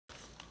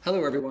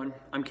Hello everyone,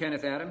 I'm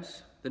Kenneth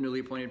Adams, the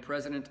newly appointed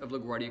president of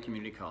LaGuardia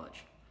Community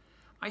College.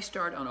 I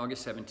start on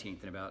August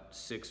 17th in about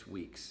 6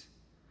 weeks.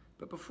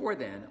 But before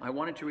then, I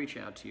wanted to reach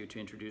out to you to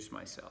introduce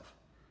myself.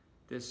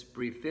 This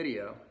brief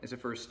video is a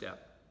first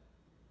step.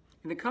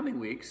 In the coming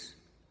weeks,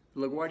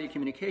 the LaGuardia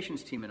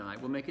Communications team and I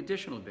will make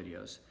additional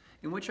videos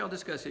in which I'll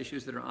discuss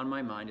issues that are on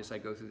my mind as I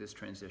go through this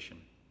transition.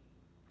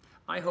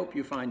 I hope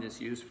you find this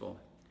useful.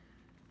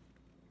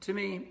 To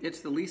me,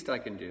 it's the least I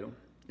can do,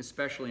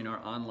 especially in our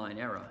online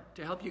era,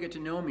 to help you get to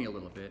know me a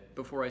little bit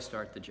before I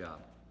start the job.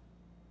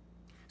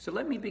 So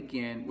let me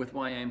begin with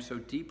why I am so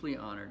deeply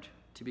honored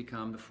to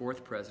become the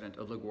 4th president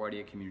of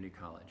LaGuardia Community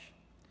College.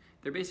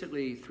 There are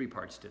basically 3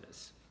 parts to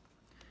this.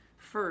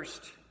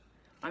 First,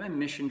 I'm a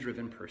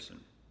mission-driven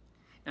person,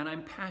 and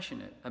I'm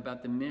passionate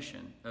about the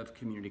mission of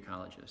community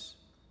colleges.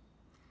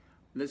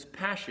 This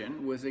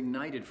passion was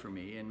ignited for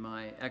me in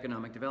my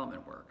economic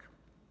development work.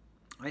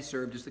 I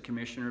served as the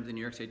commissioner of the New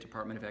York State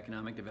Department of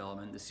Economic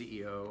Development, the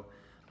CEO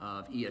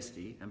of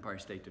ESD, Empire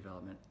State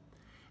Development.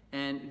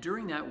 And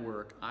during that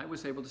work, I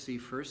was able to see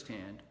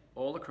firsthand,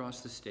 all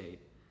across the state,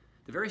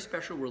 the very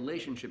special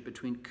relationship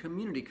between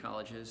community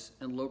colleges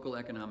and local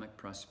economic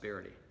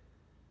prosperity.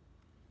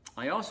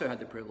 I also had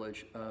the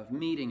privilege of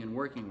meeting and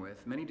working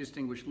with many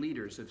distinguished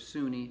leaders of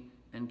SUNY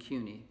and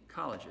CUNY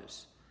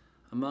colleges,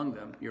 among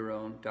them your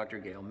own Dr.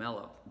 Gail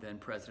Mello, then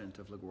president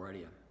of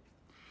LaGuardia.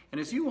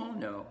 And as you all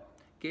know,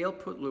 Gail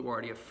put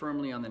LaGuardia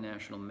firmly on the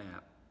national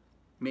map,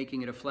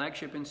 making it a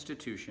flagship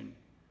institution,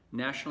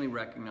 nationally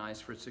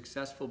recognized for its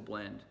successful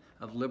blend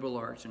of liberal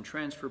arts and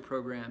transfer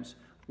programs,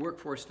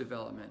 workforce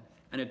development,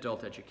 and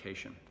adult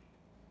education.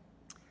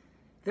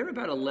 There are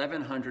about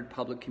 1,100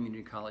 public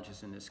community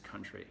colleges in this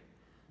country,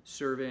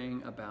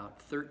 serving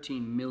about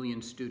 13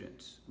 million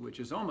students, which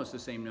is almost the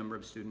same number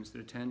of students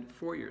that attend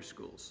four-year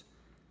schools.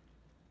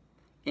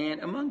 And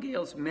among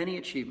Gail's many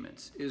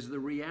achievements is the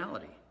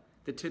reality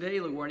that today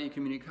LaGuardia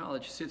Community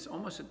College sits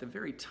almost at the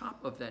very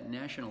top of that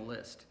national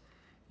list.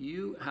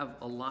 You have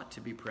a lot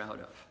to be proud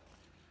of.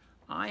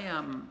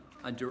 I'm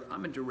a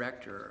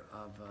director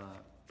of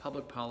a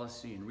public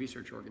policy and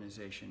research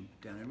organization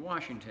down in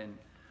Washington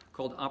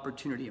called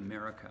Opportunity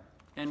America,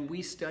 and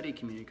we study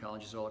community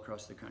colleges all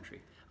across the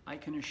country. I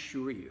can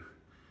assure you,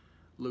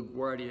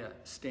 LaGuardia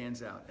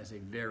stands out as a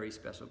very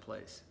special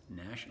place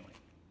nationally.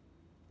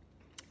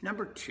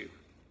 Number 2.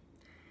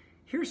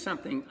 Here's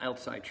something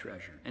else I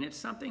treasure, and it's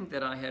something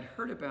that I had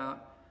heard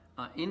about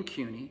in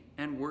CUNY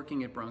and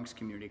working at Bronx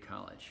Community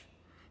College.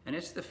 And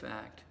it's the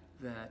fact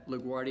that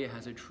LaGuardia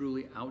has a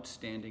truly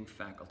outstanding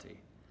faculty,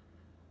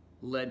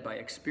 led by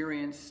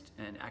experienced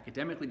and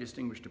academically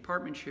distinguished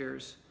department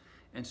chairs,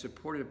 and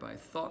supported by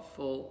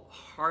thoughtful,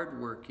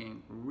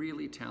 hardworking,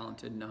 really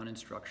talented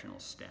non-instructional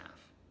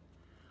staff.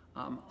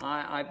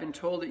 I've been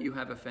told that you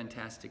have a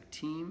fantastic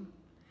team,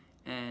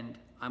 and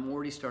I'm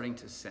already starting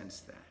to sense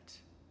that.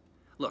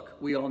 Look,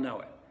 we all know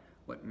it.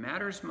 What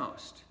matters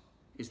most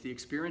is the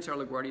experience our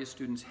LaGuardia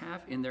students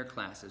have in their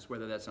classes,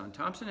 whether that's on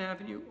Thompson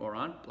Avenue or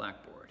on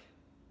Blackboard.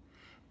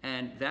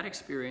 And that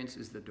experience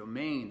is the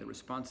domain, the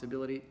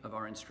responsibility of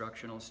our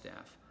instructional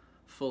staff,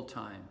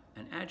 full-time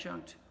and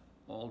adjunct,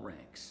 all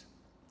ranks.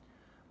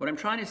 What I'm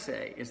trying to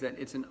say is that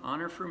it's an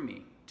honor for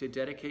me to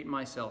dedicate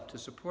myself to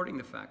supporting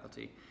the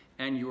faculty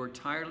and your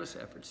tireless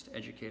efforts to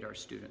educate our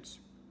students.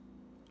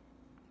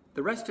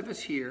 The rest of us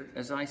here,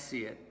 as I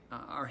see it,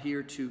 are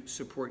here to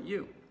support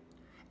you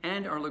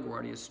and our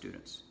LaGuardia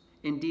students.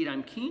 Indeed,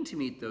 I'm keen to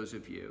meet those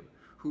of you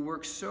who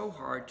work so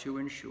hard to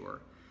ensure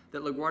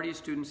that LaGuardia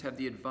students have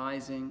the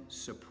advising,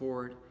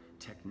 support,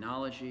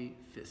 technology,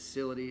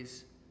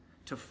 facilities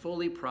to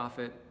fully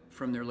profit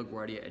from their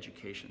LaGuardia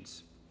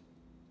educations.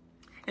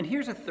 And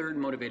here's a third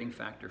motivating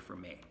factor for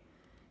me.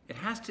 It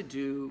has to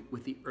do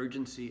with the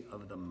urgency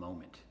of the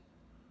moment,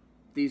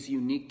 these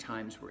unique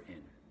times we're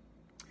in.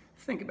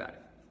 Think about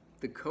it.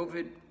 The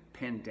COVID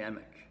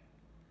pandemic,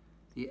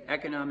 the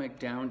economic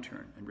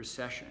downturn and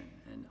recession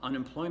and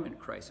unemployment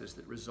crisis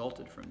that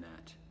resulted from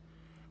that,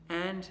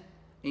 and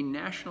a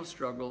national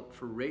struggle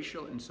for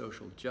racial and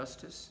social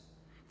justice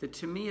that,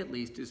 to me at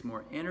least, is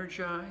more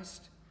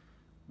energized,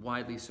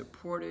 widely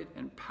supported,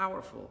 and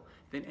powerful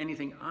than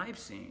anything I've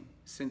seen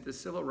since the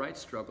civil rights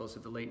struggles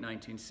of the late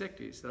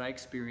 1960s that I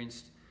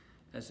experienced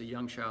as a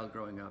young child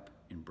growing up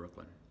in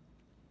Brooklyn.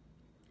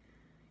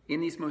 In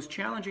these most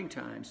challenging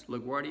times,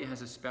 LaGuardia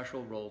has a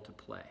special role to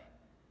play,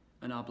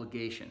 an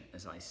obligation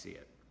as I see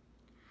it.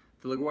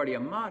 The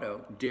LaGuardia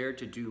motto, "Dare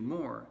to do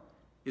more,"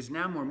 is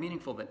now more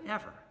meaningful than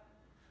ever.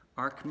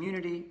 Our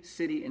community,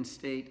 city, and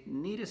state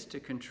need us to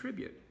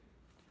contribute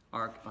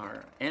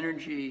our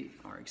energy,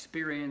 our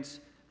experience,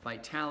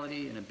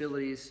 vitality, and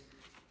abilities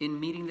in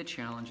meeting the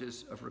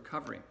challenges of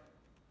recovery.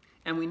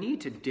 And we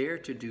need to dare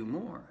to do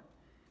more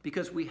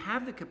because we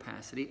have the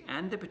capacity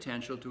and the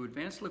potential to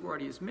advance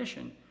LaGuardia's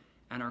mission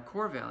and our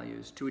core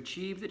values to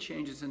achieve the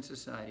changes in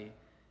society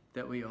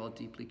that we all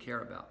deeply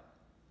care about.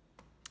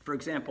 For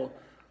example,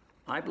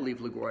 I believe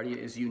LaGuardia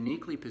is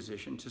uniquely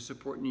positioned to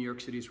support New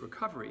York City's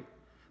recovery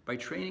by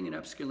training and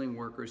upskilling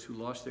workers who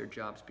lost their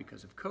jobs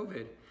because of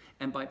COVID,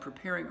 and by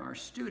preparing our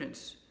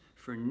students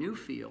for new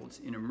fields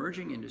in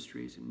emerging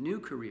industries, new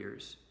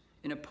careers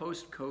in a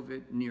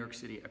post-COVID New York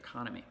City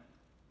economy.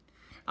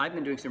 I've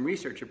been doing some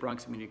research at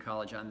Bronx Community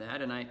College on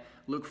that, and I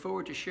look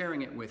forward to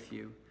sharing it with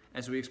you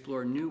as we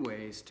explore new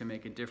ways to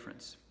make a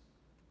difference.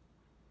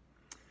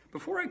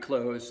 Before I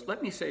close,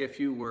 let me say a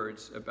few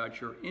words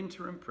about your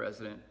interim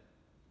president,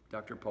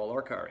 Dr. Paul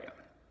Arcario.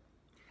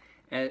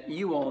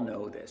 You all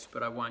know this,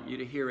 but I want you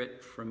to hear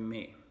it from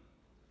me.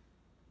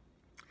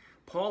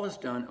 Paul has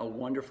done a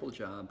wonderful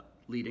job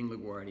leading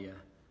LaGuardia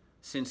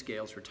since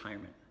Gail's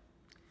retirement.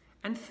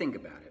 And think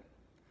about it.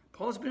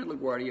 Paul has been at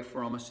LaGuardia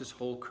for almost his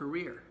whole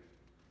career,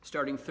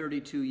 starting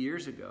 32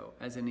 years ago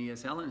as an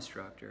ESL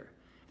instructor,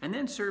 and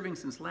then serving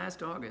since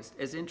last August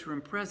as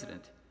interim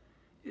president.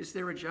 Is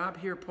there a job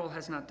here Paul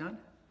has not done?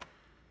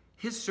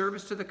 His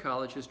service to the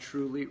college is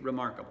truly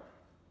remarkable.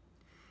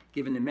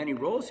 Given the many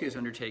roles he has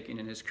undertaken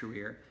in his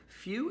career,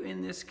 few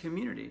in this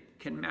community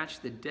can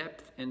match the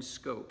depth and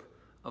scope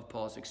of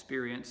Paul's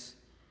experience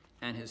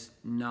and his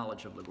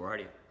knowledge of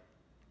LaGuardia.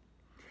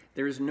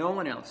 There is no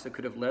one else that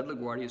could have led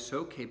LaGuardia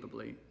so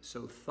capably,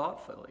 so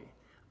thoughtfully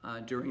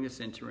during this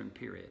interim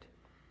period.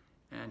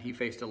 And he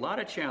faced a lot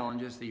of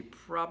challenges that he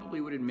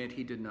probably would admit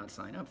he did not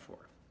sign up for.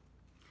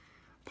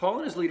 Paul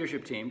and his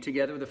leadership team,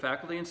 together with the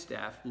faculty and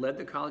staff, led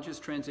the college's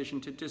transition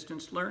to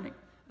distance learning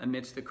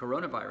amidst the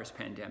coronavirus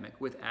pandemic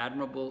with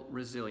admirable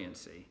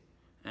resiliency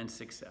and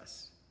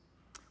success.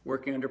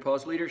 Working under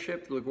Paul's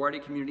leadership, the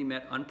LaGuardia community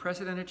met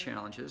unprecedented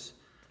challenges.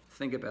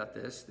 Think about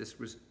this. This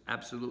was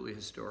absolutely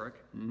historic,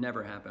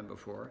 never happened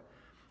before.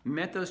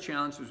 Met those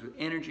challenges with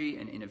energy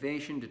and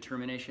innovation,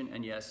 determination,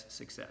 and yes,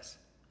 success.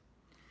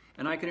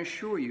 And I can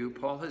assure you,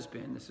 Paul has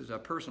been, this is a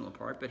personal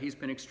part, but he's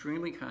been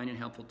extremely kind and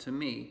helpful to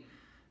me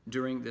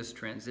during this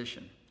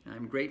transition. And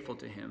I'm grateful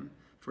to him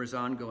for his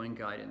ongoing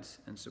guidance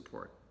and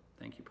support.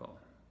 Thank you, Paul.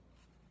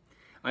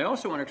 I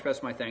also want to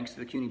express my thanks to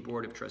the CUNY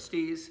Board of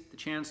Trustees, the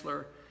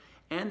Chancellor,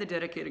 and the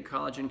dedicated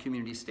college and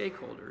community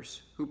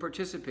stakeholders who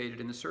participated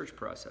in the search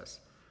process.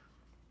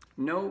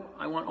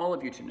 I want all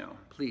of you to know,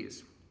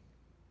 please,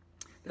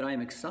 that I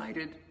am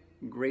excited,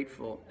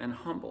 grateful, and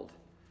humbled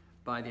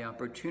by the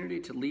opportunity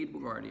to lead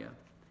LaGuardia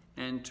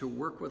and to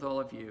work with all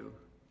of you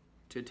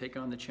to take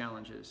on the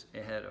challenges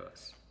ahead of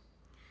us.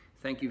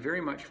 Thank you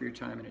very much for your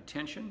time and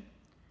attention.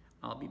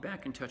 I'll be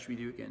back in touch with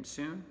you again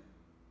soon.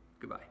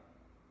 Goodbye.